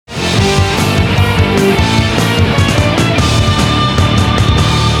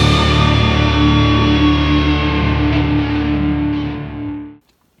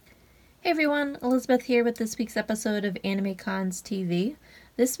Elizabeth here with this week's episode of Anime Cons TV.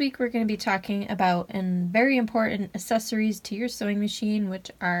 This week we're going to be talking about very important accessories to your sewing machine,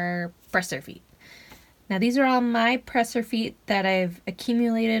 which are presser feet. Now these are all my presser feet that I've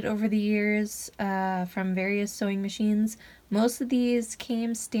accumulated over the years from various sewing machines. Most of these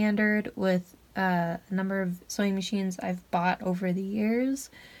came standard with a number of sewing machines I've bought over the years,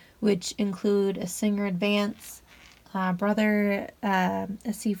 which include a Singer Advance, Brother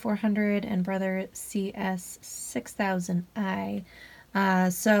SC400 and Brother CS6000i.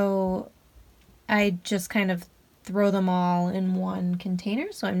 So I just kind of throw them all in one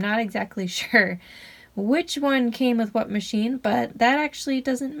container, so I'm not exactly sure which one came with what machine, but that actually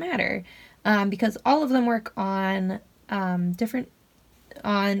doesn't matter because all of them work on on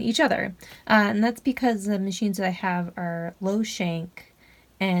each other, and that's because the machines that I have are low shank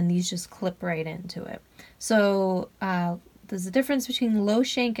and these just clip right into it. So there's a difference between low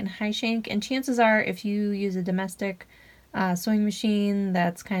shank and high shank, and chances are if you use a domestic sewing machine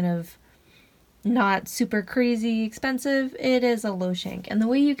that's kind of not super crazy expensive, it is a low shank. And the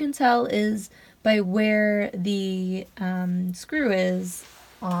way you can tell is by where the screw is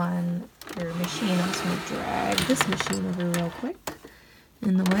on your machine. I'm just going to drag this machine over real quick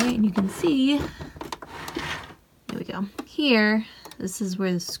in the way, and you can see, there we go, here, this is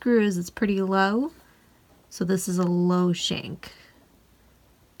where the screw is. It's pretty low, so this is a low shank.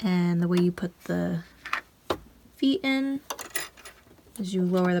 And the way you put the feet in is you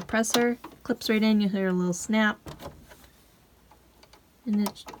lower the presser, clips right in, you hear a little snap,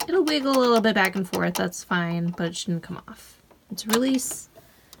 and it'll wiggle a little bit back and forth, that's fine, but it shouldn't come off. To release,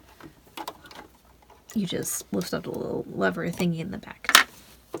 you just lift up the little lever thingy in the back.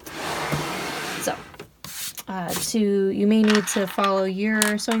 So, you may need to follow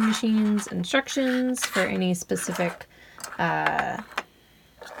your sewing machine's instructions for any specific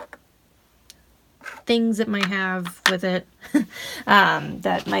things it might have with it.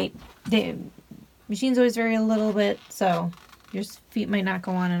 The machines always vary a little bit, so your feet might not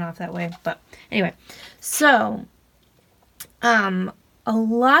go on and off that way. But anyway, so a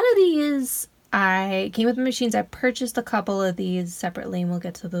lot of these I came with the machines. I purchased a couple of these separately, and we'll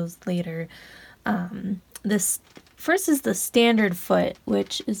get to those later. This first is the standard foot,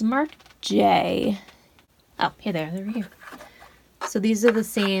 which is marked J. Oh, they're here. So these are the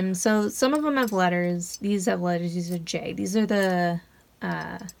same. So some of them have letters. These have letters. These are J. These are the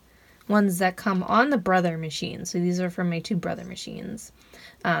ones that come on the Brother machine. So these are from my two Brother machines.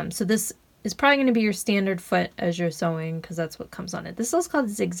 So this is probably going to be your standard foot as you're sewing because that's what comes on it. This is also called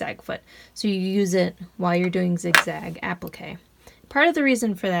zigzag foot. So you use it while you're doing zigzag applique. Part of the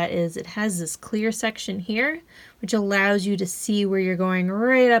reason for that is it has this clear section here, which allows you to see where you're going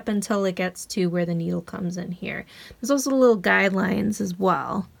right up until it gets to where the needle comes in here. There's also little guidelines as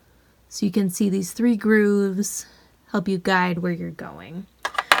well. So you can see these 3 grooves help you guide where you're going.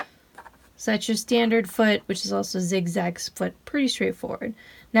 So that's your standard foot, which is also zigzag foot, pretty straightforward.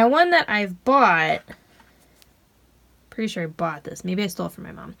 Now one that I've bought, pretty sure I bought this. Maybe I stole it from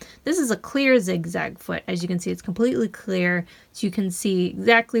my mom. This is a clear zigzag foot. As you can see, it's completely clear, so you can see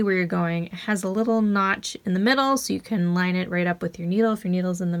exactly where you're going. It has a little notch in the middle, so you can line it right up with your needle if your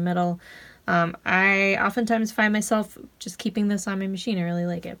needle's in the middle. I oftentimes find myself just keeping this on my machine. I really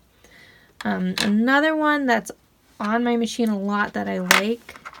like it. Another one that's on my machine a lot that I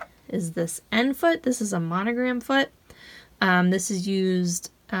like is this end foot. This is a monogram foot. This is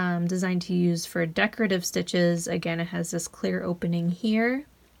designed to use for decorative stitches. Again, it has this clear opening here.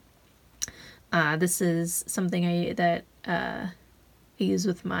 This is something I use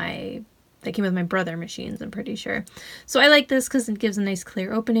with that came with my Brother machines, I'm pretty sure. So I like this because it gives a nice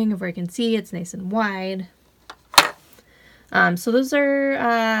clear opening of where I can see. It's nice and wide. So those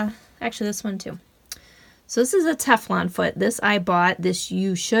are, actually this one too. So this is a Teflon foot. This I bought. This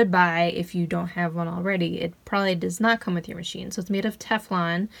you should buy if you don't have one already. It probably does not come with your machine. So it's made of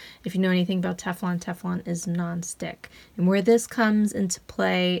Teflon. If you know anything about Teflon, Teflon is non-stick. And where this comes into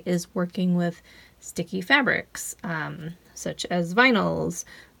play is working with sticky fabrics, such as vinyls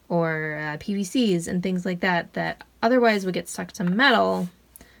or PVCs and things like that, that otherwise would get stuck to metal,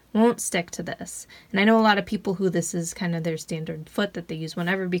 won't stick to this. And I know a lot of people who this is kind of their standard foot that they use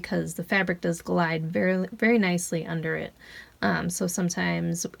whenever, because the fabric does glide very, very nicely under it. So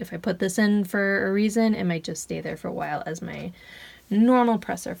sometimes if I put this in for a reason, it might just stay there for a while as my normal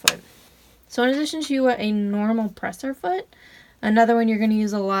presser foot. So in addition to a normal presser foot, another one you're going to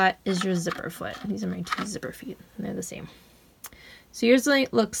use a lot is your zipper foot. These are my 2 zipper feet, and they're the same. So yours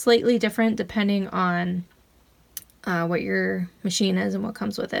look slightly different depending on what your machine is and what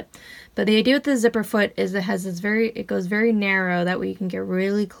comes with it. But the idea with the zipper foot is it goes very narrow, that way you can get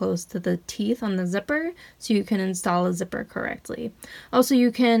really close to the teeth on the zipper so you can install a zipper correctly. Also,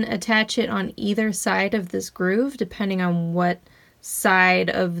 you can attach it on either side of this groove depending on what side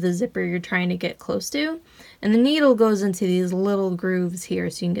of the zipper you're trying to get close to. And the needle goes into these little grooves here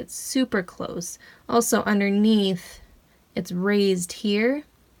so you can get super close. Also, underneath, it's raised here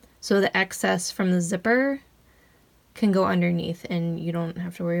so the excess from the zipper can go underneath and you don't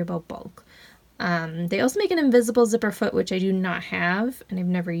have to worry about bulk. They also make an invisible zipper foot, which I do not have and I've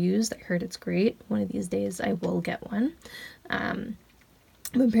never used. I heard it's great. One of these days I will get one.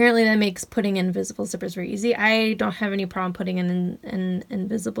 But apparently that makes putting invisible zippers very easy. I don't have any problem putting in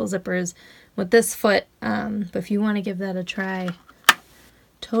invisible zippers with this foot, but if you want to give that a try,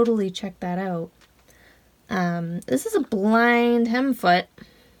 totally check that out. This is a blind hem foot.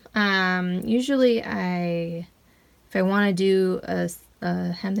 Usually if I want to do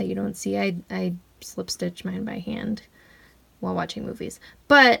a hem that you don't see, I slip stitch mine by hand while watching movies.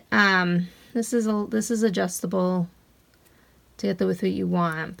 But this is adjustable to get the width that you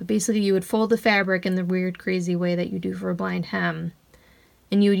want. But basically you would fold the fabric in the weird crazy way that you do for a blind hem,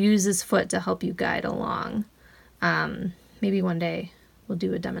 and you would use this foot to help you guide along. Maybe one day we'll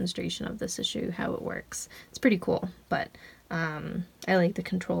do a demonstration of this to show you how it works. It's pretty cool, but I like the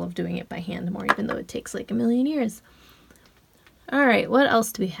control of doing it by hand more, even though it takes like a million years. Alright, what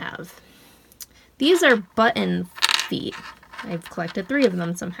else do we have? These are button feet. I've collected 3 of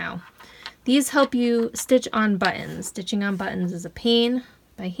them somehow. These help you stitch on buttons. Stitching on buttons is a pain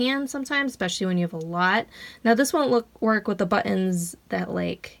by hand sometimes, especially when you have a lot. Now this won't work with the buttons that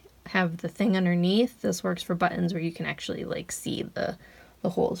like have the thing underneath. This works for buttons where you can actually like see the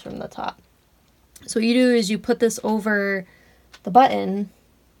holes from the top. So what you do is you put this over the button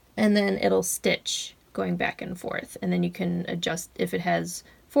and then it'll stitch going back and forth, and then you can adjust if it has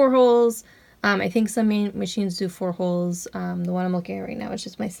 4 holes. I think some machines do 4 holes. The one I'm looking at right now is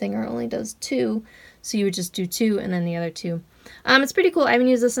just my Singer only does 2, so you would just do 2 and then the other 2. It's pretty cool. I haven't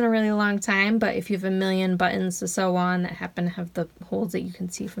used this in a really long time, but if you have a million buttons to sew on that happen to have the holes that you can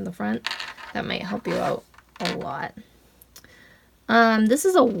see from the front, that might help you out a lot. This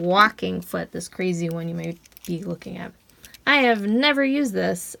is a walking foot, this crazy one you might be looking at. I have never used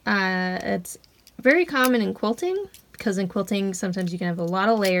this. It's very common in quilting, because in quilting sometimes you can have a lot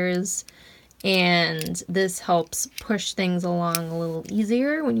of layers, and this helps push things along a little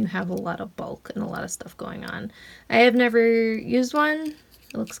easier when you have a lot of bulk and a lot of stuff going on. I have never used one.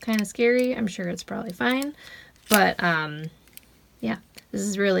 It looks kind of scary. I'm sure it's probably fine, but yeah, this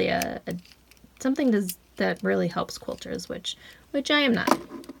is really something that really helps quilters, which I am not.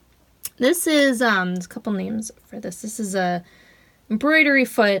 This is there's a couple names for this. This is a embroidery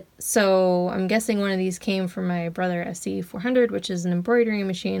foot, so I'm guessing one of these came from my brother SE400, which is an embroidery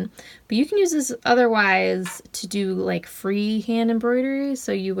machine. But you can use this otherwise to do like free hand embroidery.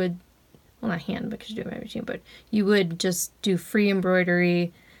 So you would, well, not hand because you do it by machine, but you would just do free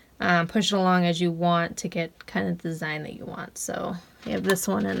embroidery, push it along as you want to get kind of the design that you want. So I have this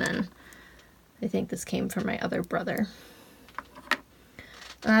one, and then I think this came from my other brother.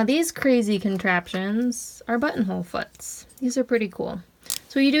 These crazy contraptions are buttonhole foots. These are pretty cool.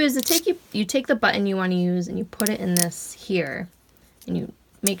 So what you do is you take the button you want to use and you put it in this here, and you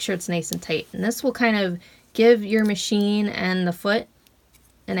make sure it's nice and tight. And this will kind of give your machine and the foot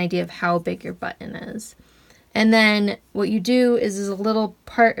an idea of how big your button is. And then what you do is there's a little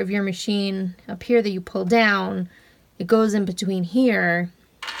part of your machine up here that you pull down. It goes in between here.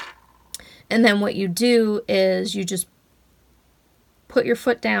 And then what you do is you just put your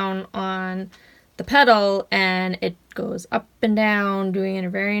foot down on the pedal, and it goes up and down, doing a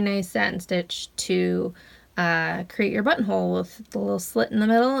very nice satin stitch to create your buttonhole with the little slit in the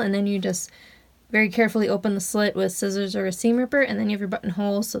middle. And then you just very carefully open the slit with scissors or a seam ripper, and then you have your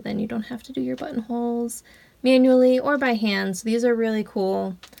buttonhole, so then you don't have to do your buttonholes manually or by hand. So these are really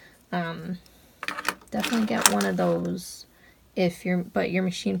cool. Definitely get one of those but your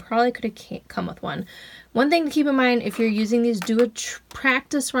machine probably could have come with one. One thing to keep in mind, if you're using these, do a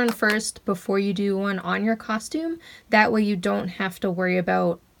practice run first before you do one on your costume. That way you don't have to worry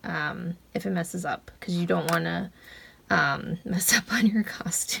about if it messes up, because you don't want to mess up on your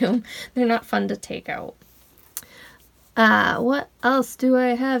costume. They're not fun to take out. What else do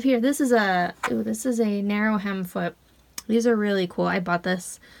I have here? This is a narrow hem foot. These are really cool. I bought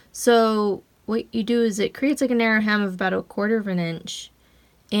this. So what you do is it creates like a narrow hem of about 1/4 of an inch,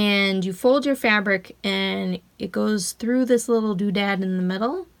 and you fold your fabric and it goes through this little doodad in the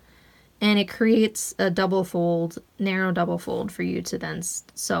middle, and it creates a double fold, narrow double fold for you to then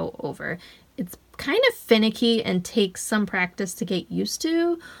sew over. It's kind of finicky and takes some practice to get used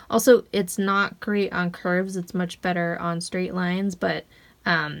to. Also, it's not great on curves. It's much better on straight lines, but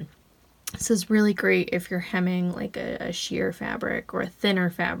this is really great if you're hemming like a sheer fabric or a thinner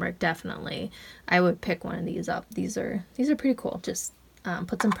fabric. Definitely, I would pick one of these up. These are pretty cool. Just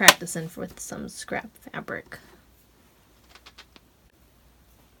put some practice in with some scrap fabric.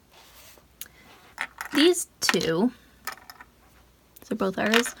 These two, so both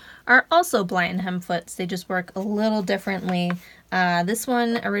ours, are also blind hem foots. They just work a little differently. This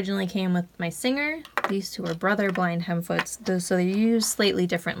one originally came with my Singer. These two are brother blind hem foots, so they're used slightly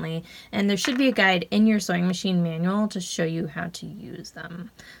differently. And there should be a guide in your sewing machine manual to show you how to use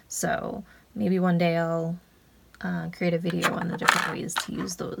them. So maybe one day I'll create a video on the different ways to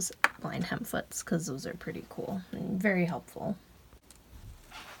use those blind hem foots, because those are pretty cool and very helpful.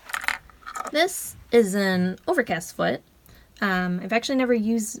 This is an overcast foot. I've actually never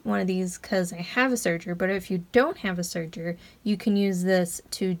used one of these because I have a serger, but if you don't have a serger, you can use this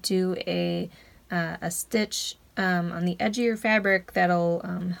to do a stitch on the edge of your fabric that'll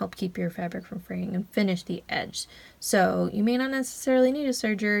help keep your fabric from fraying and finish the edge. So you may not necessarily need a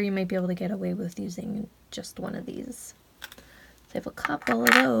serger. You might be able to get away with using just one of these. So I have a couple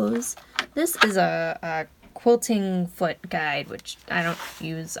of those. This is a quilting foot guide, which I don't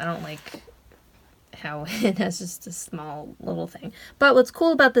use. I don't like how it has just a small little thing. But what's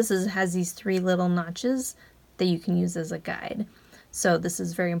cool about this is it has these 3 little notches that you can use as a guide. So this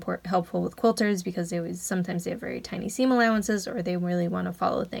is very helpful with quilters because sometimes they have very tiny seam allowances, or they really want to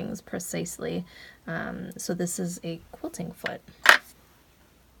follow things precisely. So this is a quilting foot.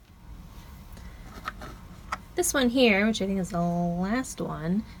 This one here, which I think is the last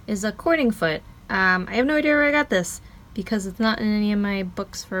one, is a cording foot. I have no idea where I got this because it's not in any of my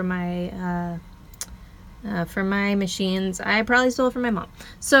books for my machines. I probably stole it from my mom.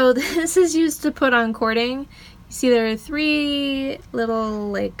 So this is used to put on cording. You see there are 3 little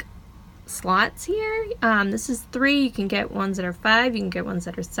like slots here. This is 3. You can get ones that are 5. You can get ones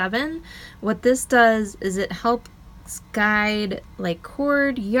that are 7. What this does is it helps guide like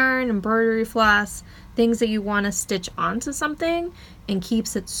cord, yarn, embroidery floss, things that you want to stitch onto something, and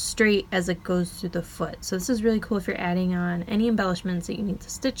keeps it straight as it goes through the foot. So this is really cool if you're adding on any embellishments that you need to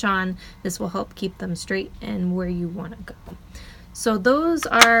stitch on. This will help keep them straight and where you want to go. So those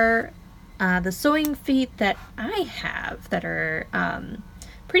are the sewing feet that I have that are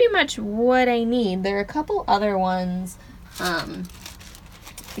pretty much what I need. There are a couple other ones. I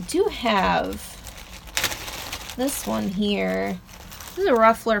do have this one here. This is a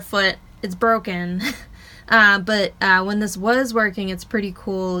ruffler foot. It's broken. But when this was working, it's pretty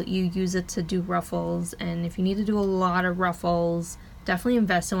cool. You use it to do ruffles, and if you need to do a lot of ruffles, definitely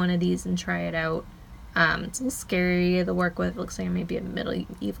invest in one of these and try it out. It's a little scary to work with. It looks like it may be a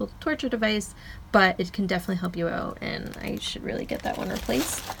medieval torture device, but it can definitely help you out, and I should really get that one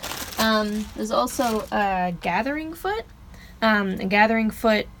replaced. There's also a gathering foot. A gathering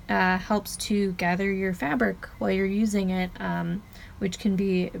foot helps to gather your fabric while you're using it, which can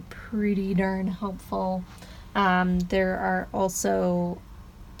be pretty darn helpful. There are also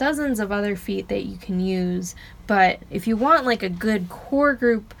dozens of other feet that you can use, but if you want like a good core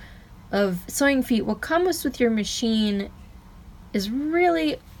group of sewing feet, what comes with your machine is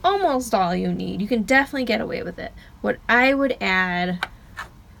really almost all you need. You can definitely get away with it. What I would add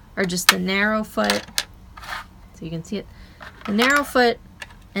are just the narrow foot, so you can see it, the narrow foot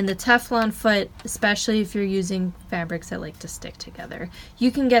and the Teflon foot, especially if you're using fabrics that like to stick together.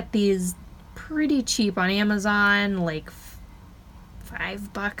 You can get these pretty cheap on Amazon, like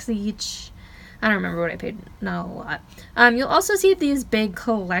 $5 each. I don't remember what I paid, not a lot. You'll also see these big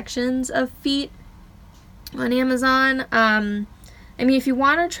collections of feet on Amazon. I mean, if you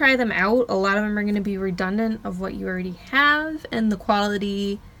want to try them out, a lot of them are going to be redundant of what you already have, and the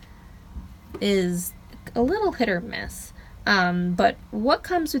quality is a little hit or miss. But what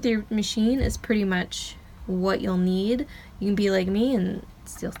comes with your machine is pretty much what you'll need. You can be like me and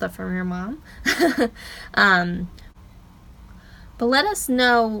steal stuff from your mom. But let us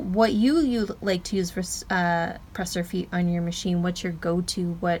know what you like to use for presser feet on your machine. What's your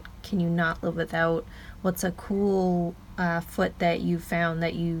go-to? What can you not live without? What's a cool foot that you found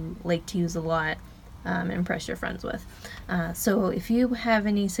that you like to use a lot and impress your friends with? So if you have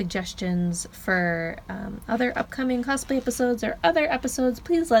any suggestions for other upcoming cosplay episodes or other episodes,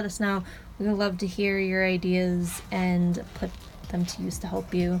 please let us know. We would love to hear your ideas and put them to use to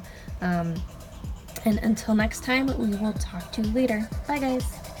help you. And until next time, we will talk to you later. Bye, guys.